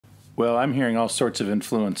Well, I'm hearing all sorts of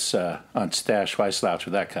influence on Stash Weisslouch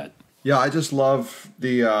with that cut. Yeah, I just love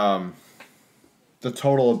the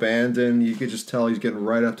total abandon. You could just tell he's getting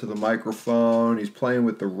right up to the microphone. He's playing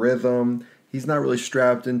with the rhythm. He's not really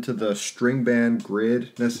strapped into the string band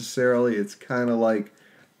grid necessarily. It's kind of like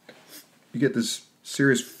you get this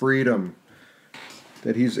serious freedom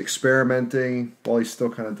that he's experimenting while he's still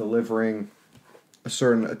kind of delivering a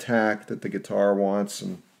certain attack that the guitar wants,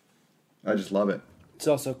 and I just love it. It's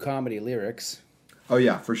also comedy lyrics. Oh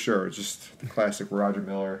yeah, for sure. It's just the classic Roger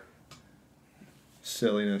Miller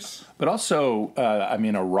silliness. But also,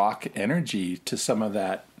 a rock energy to some of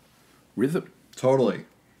that rhythm. Totally.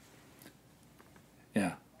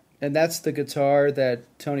 Yeah. And that's the guitar that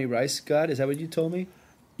Tony Rice got? Is that what you told me?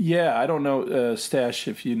 Yeah, I don't know, Stash,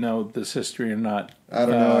 if you know this history or not. I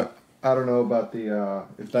don't know. I don't know about the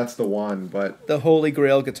if that's the one, but the Holy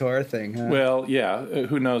Grail guitar thing. Huh? Well, yeah,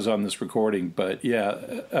 who knows on this recording? But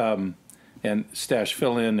yeah, and Stash,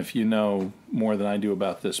 fill in if you know more than I do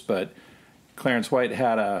about this. But Clarence White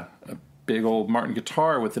had a big old Martin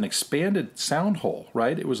guitar with an expanded sound hole.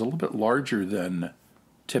 Right, it was a little bit larger than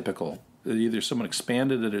typical. Either someone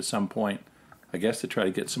expanded it at some point, I guess, to try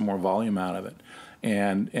to get some more volume out of it.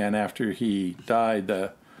 And after he died,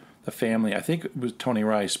 the family, I think it was Tony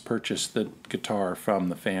Rice, purchased the guitar from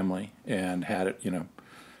the family and had it,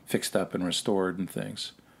 fixed up and restored and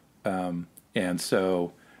things. And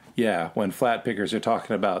so, yeah, when flat pickers are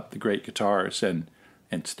talking about the great guitars and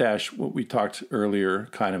Stash, what we talked earlier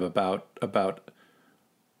kind of about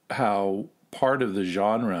how part of the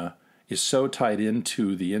genre is so tied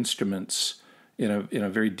into the instruments in a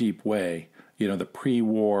very deep way. The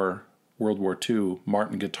pre-war World War II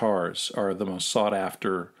Martin guitars are the most sought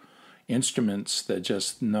after instruments that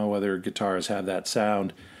just no other guitars have that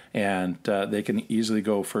sound, and they can easily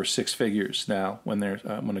go for six figures now when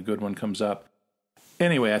a good one comes up.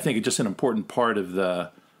 Anyway, I think it's just an important part of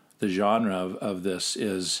the genre of this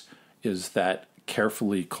is that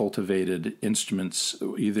carefully cultivated instruments,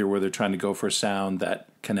 either where they're trying to go for a sound that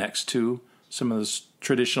connects to some of those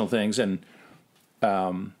traditional things. And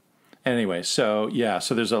anyway, so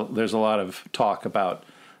there's a lot of talk about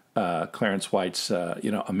Clarence White's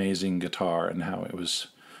amazing guitar and how it was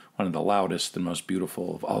one of the loudest and most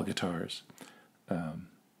beautiful of all guitars.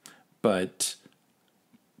 But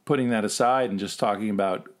putting that aside and just talking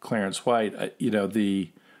about Clarence White,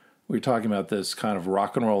 we're talking about this kind of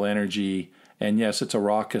rock and roll energy, and yes, it's a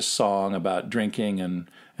raucous song about drinking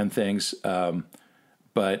and things.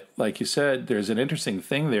 But like you said, there's an interesting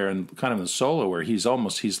thing there, and kind of the solo where he's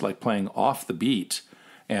like playing off the beat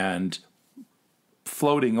and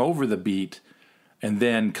floating over the beat and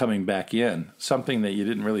then coming back in. Something that you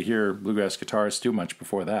didn't really hear bluegrass guitarists do much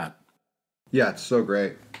before that. Yeah, it's so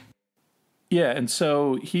great. Yeah, and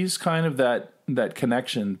so he's kind of that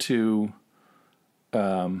connection to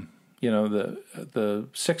the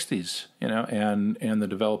 60s, and the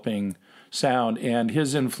developing sound, and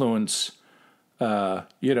his influence.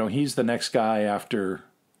 He's the next guy after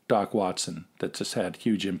Doc Watson that just had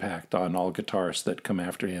huge impact on all guitarists that come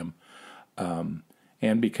after him.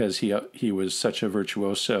 And because he was such a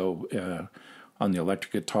virtuoso on the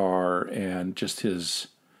electric guitar, and just his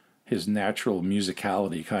natural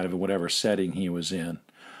musicality, kind of in whatever setting he was in.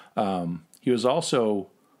 He was also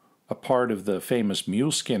a part of the famous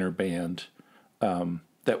Mule Skinner band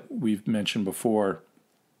that we've mentioned before,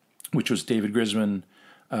 which was David Grisman,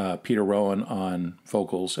 Peter Rowan on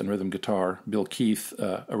vocals and rhythm guitar, Bill Keith,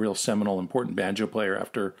 a real seminal, important banjo player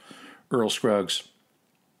after Earl Scruggs,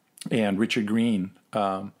 and Richard Green,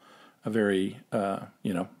 a very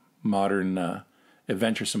modern,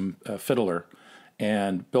 adventuresome fiddler.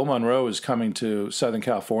 And Bill Monroe is coming to Southern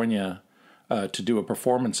California to do a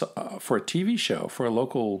performance for a TV show, for a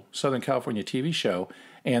local Southern California TV show,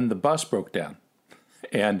 and the bus broke down.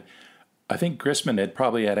 And I think Grisman had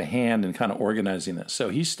probably had a hand in kind of organizing this. So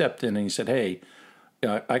he stepped in and he said, hey,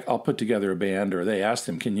 I'll put together a band, or they asked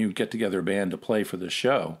him, can you get together a band to play for this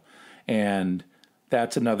show? And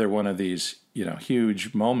that's another one of these,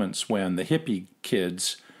 huge moments when the hippie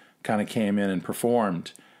kids kind of came in and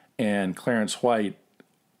performed. And Clarence White,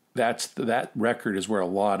 that record is where a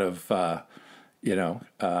lot of,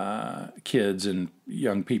 kids and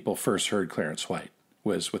young people first heard Clarence White,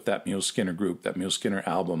 was with that Mule Skinner group, that Mule Skinner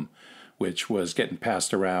album, which was getting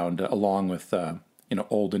passed around along with,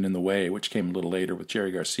 Old and in the Way, which came a little later with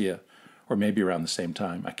Jerry Garcia, or maybe around the same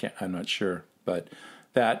time. I'm not sure. But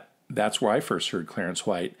that's where I first heard Clarence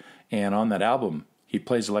White. And on that album, he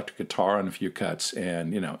plays electric guitar on a few cuts,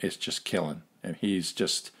 and, it's just killing. And he's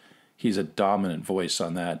a dominant voice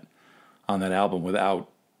on that album without,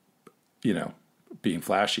 being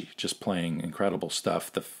flashy, just playing incredible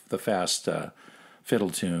stuff. The fast fiddle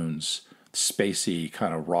tunes, spacey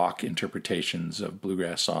kind of rock interpretations of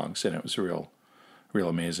bluegrass songs, and it was a real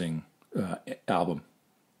amazing album.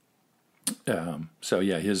 So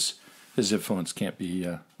yeah, his influence can't be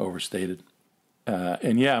overstated.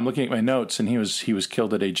 And yeah, I'm looking at my notes, and he was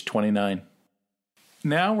killed at age 29.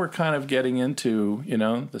 Now we're kind of getting into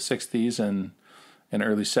the 60s and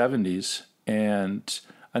early 70s, and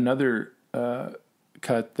another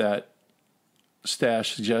cut that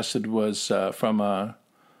Stash suggested was from a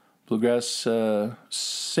bluegrass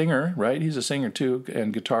singer, right? He's a singer too,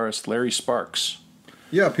 and guitarist Larry Sparks.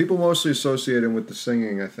 Yeah, people mostly associate him with the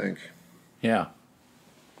singing, I think. Yeah.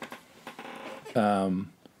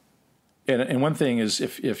 And one thing is,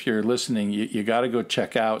 if you're listening, you got to go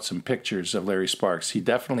check out some pictures of Larry Sparks. He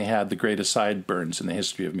definitely had the greatest sideburns in the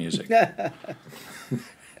history of music.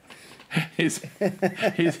 he's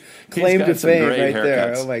Claim got to some fame great right haircuts.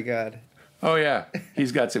 there. Oh my God. Oh yeah,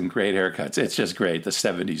 he's got some great haircuts. It's just great. The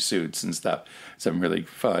 '70s suits and stuff. Some really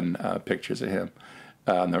fun pictures of him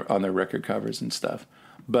on their record covers and stuff.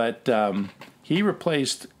 But he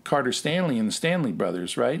replaced Carter Stanley in the Stanley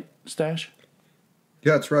Brothers, right, Stash?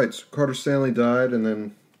 Yeah, that's right. So Carter Stanley died, and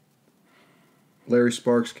then Larry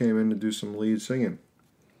Sparks came in to do some lead singing.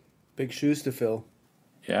 Big shoes to fill.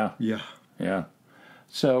 Yeah. Yeah.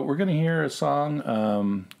 So we're going to hear a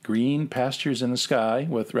song, Green Pastures in the Sky,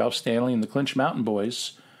 with Ralph Stanley and the Clinch Mountain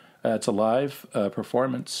Boys. It's a live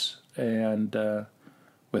performance, and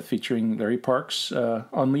with featuring Larry Parks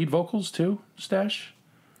on lead vocals too, Stash?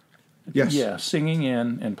 Yes. Yeah, singing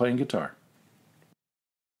and playing guitar.